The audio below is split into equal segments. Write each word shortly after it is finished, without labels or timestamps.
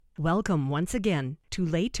Welcome once again to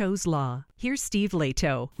Lehto's Law. Here's Steve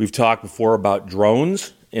Lehto. We've talked before about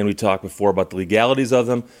drones, and we talked before about the legalities of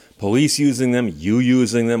them, police using them, you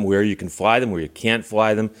using them, where you can fly them, where you can't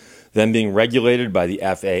fly them, them being regulated by the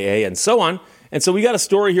FAA, and so on. And so we got a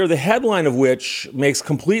story here, the headline of which makes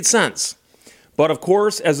complete sense. But of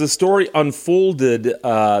course, as the story unfolded,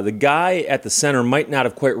 the guy at the center might not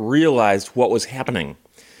have quite realized what was happening.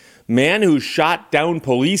 Man who shot down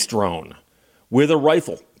police drone with a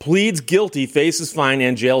rifle pleads guilty, faces fine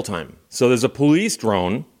and jail time. So there's a police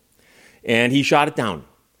drone, and he shot it down.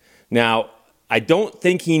 Now, I don't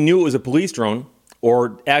think he knew it was a police drone,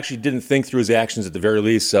 or actually didn't think through his actions at the very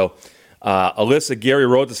least. So Alyssa Gary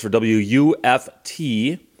wrote this for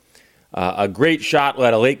WUFT. A great shot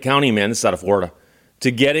led a Lake County man, this is out of Florida, to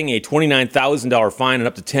getting a $29,000 fine and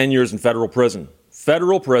up to 10 years in federal prison.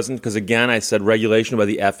 Federal prison, because again, I said regulation by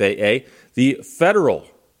the FAA, the Federal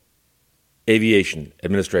Aviation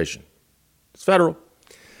Administration. It's federal.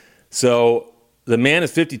 So the man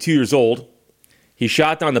is 52 years old. He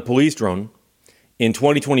shot down the police drone in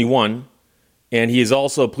 2021, and he has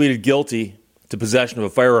also pleaded guilty to possession of a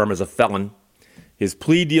firearm as a felon. His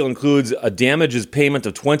plea deal includes a damages payment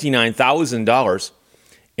of $29,000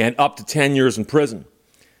 and up to 10 years in prison.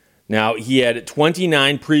 Now, he had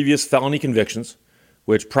 29 previous felony convictions,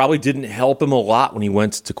 which probably didn't help him a lot when he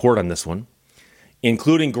went to court on this one,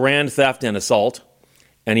 including grand theft and assault,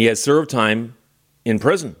 and he has served time in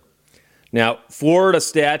prison. Now, Florida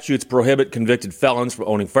statutes prohibit convicted felons from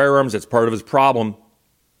owning firearms. That's part of his problem.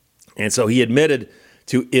 And so he admitted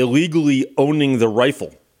to illegally owning the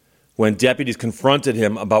rifle when deputies confronted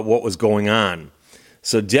him about what was going on.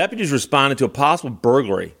 So deputies responded to a possible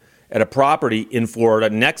burglary at a property in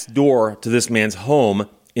Florida next door to this man's home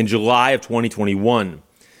in July of 2021.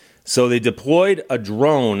 So they deployed a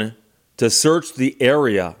drone to search the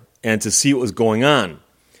area and to see what was going on.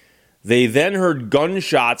 They then heard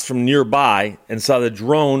gunshots from nearby and saw the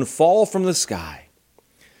drone fall from the sky.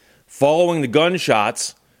 Following the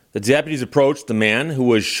gunshots, the deputies approached the man who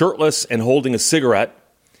was shirtless and holding a cigarette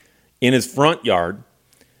in his front yard,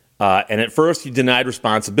 and at first he denied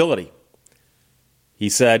responsibility. He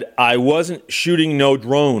said, "I wasn't shooting no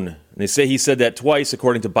drone." And they say he said that twice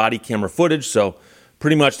according to body camera footage, so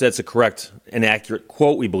pretty much that's a correct and accurate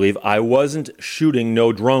quote, we believe. "I wasn't shooting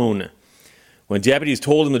no drone." When deputies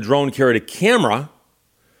told him the drone carried a camera,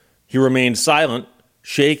 he remained silent,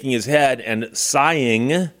 shaking his head and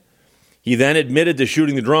sighing. He then admitted to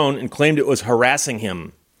shooting the drone and claimed it was harassing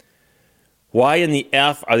him. "Why in the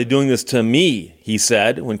F are they doing this to me?" he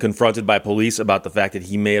said when confronted by police about the fact that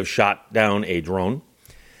he may have shot down a drone.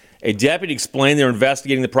 A deputy explained they were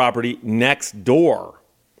investigating the property next door.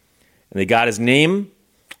 And they got his name,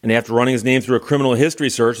 and after running his name through a criminal history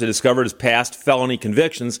search, they discovered his past felony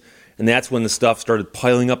convictions, and that's when the stuff started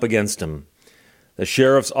piling up against him. The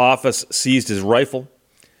sheriff's office seized his rifle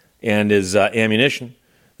and his ammunition.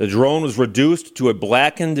 The drone was reduced to a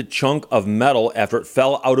blackened chunk of metal after it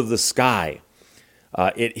fell out of the sky.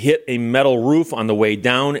 It hit a metal roof on the way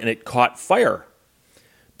down, and it caught fire.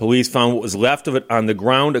 Police found what was left of it on the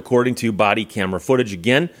ground, according to body camera footage.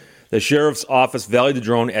 Again, the sheriff's office valued the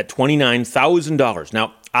drone at $29,000.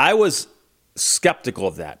 Now, I was skeptical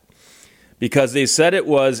of that because they said it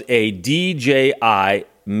was a DJI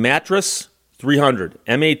Matrice 300,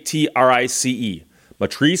 M-A-T-R-I-C-E.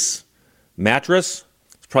 Mattress,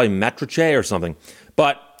 it's probably Matrice or something,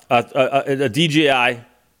 but a DJI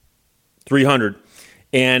 300.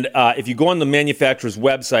 And if you go on the manufacturer's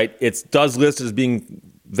website, it does list it as being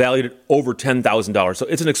valued at over $10,000. So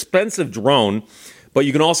it's an expensive drone, but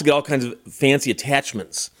you can also get all kinds of fancy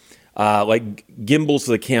attachments, like gimbals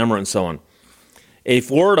for the camera and so on. A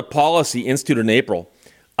Florida policy instituted in April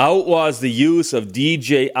outlaws the use of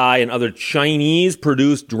DJI and other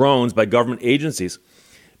Chinese-produced drones by government agencies,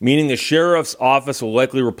 meaning the sheriff's office will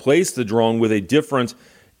likely replace the drone with a different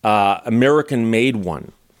American-made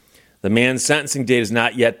one. The man's sentencing date has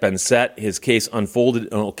not yet been set. His case unfolded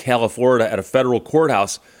in Ocala, Florida, at a federal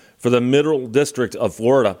courthouse for the Middle District of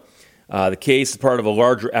Florida. The case is part of a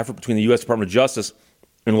larger effort between the U.S. Department of Justice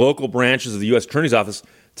and local branches of the U.S. Attorney's Office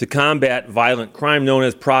to combat violent crime known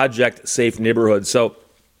as Project Safe Neighborhood. So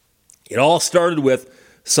it all started with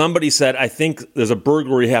somebody said, "I think there's a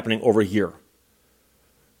burglary happening over here."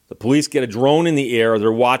 The police get a drone in the air.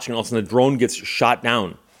 They're watching. All of a sudden, the drone gets shot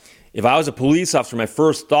down. If I was a police officer, my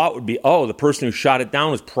first thought would be, the person who shot it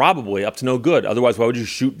down was probably up to no good. Otherwise, why would you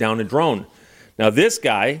shoot down a drone? Now, this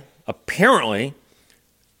guy apparently,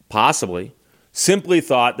 possibly, simply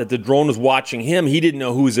thought that the drone was watching him. He didn't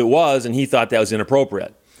know whose it was, and he thought that was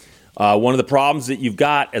inappropriate. One of the problems that you've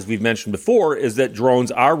got, as we've mentioned before, is that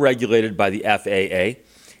drones are regulated by the FAA,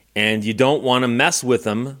 And you don't want to mess with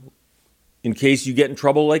them in case you get in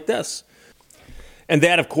trouble like this. And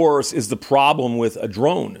that, of course, is the problem with a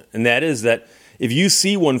drone. And that is that if you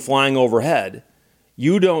see one flying overhead,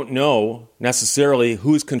 you don't know necessarily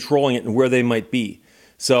who's controlling it and where they might be.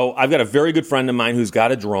 So I've got a very good friend of mine who's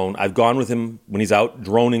got a drone. I've gone with him when he's out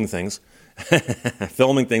droning things,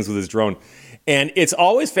 filming things with his drone. And it's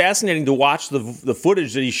always fascinating to watch the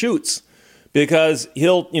footage that he shoots because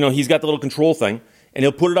he's got the little control thing and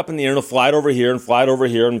he'll put it up in the air and he'll fly it over here and fly it over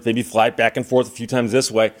here and maybe fly it back and forth a few times this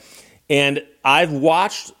way. And I've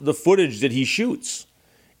watched the footage that he shoots.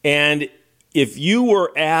 And if you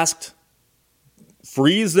were asked,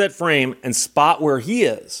 freeze that frame and spot where he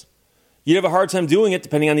is, you'd have a hard time doing it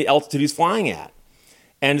depending on the altitude he's flying at.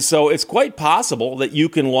 And so it's quite possible that you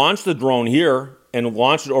can launch the drone here and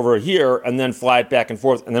launch it over here and then fly it back and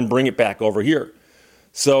forth and then bring it back over here.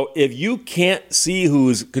 So if you can't see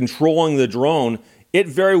who's controlling the drone, it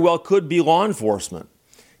very well could be law enforcement.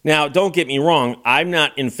 Now, don't get me wrong. I'm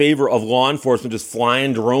not in favor of law enforcement just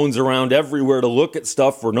flying drones around everywhere to look at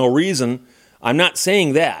stuff for no reason. I'm not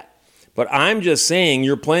saying that. But I'm just saying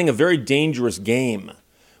you're playing a very dangerous game.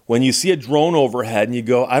 When you see a drone overhead and you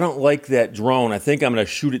go, I don't like that drone. I think I'm going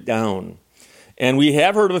to shoot it down. And we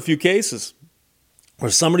have heard of a few cases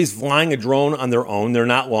where somebody's flying a drone on their own. They're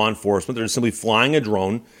not law enforcement. They're simply flying a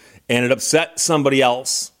drone, and it upset somebody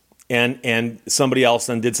else, and somebody else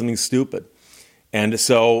then did something stupid. And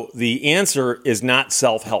so the answer is not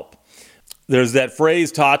self-help. There's that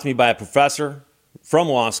phrase taught to me by a professor from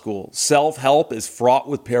law school. Self-help is fraught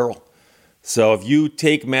with peril. So if you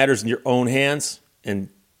take matters in your own hands and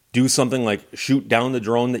do something like shoot down the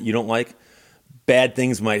drone that you don't like, bad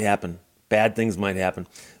things might happen. Bad things might happen.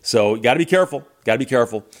 So you got to be careful. Got to be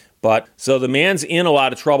careful. But so the man's in a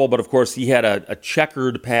lot of trouble, but of course he had a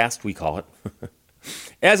checkered past, we call it.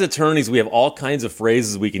 As attorneys, we have all kinds of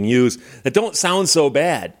phrases we can use that don't sound so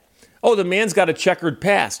bad. Oh, the man's got a checkered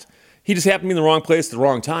past. He just happened to be in the wrong place at the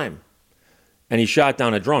wrong time. And he shot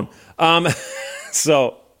down a drone.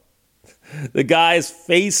 So the guy's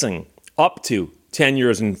facing up to 10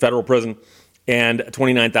 years in federal prison and a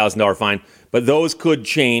 $29,000 fine. But those could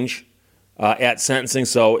change at sentencing.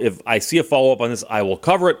 So if I see a follow-up on this, I will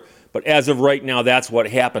cover it. But as of right now, that's what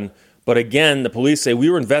happened. But again, the police say we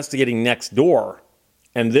were investigating next door,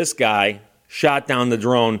 and this guy shot down the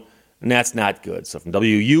drone, and that's not good. So from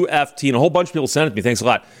WUFT, and a whole bunch of people sent it to me. Thanks a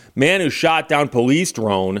lot. Man who shot down police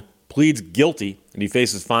drone pleads guilty, and he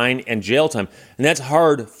faces fine and jail time. And that's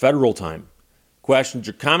hard federal time. Questions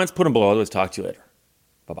or comments, put them below. Let's talk to you later.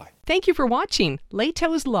 Bye-bye. Thank you for watching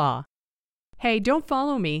Leto's Law. Hey, don't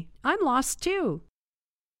follow me. I'm lost too.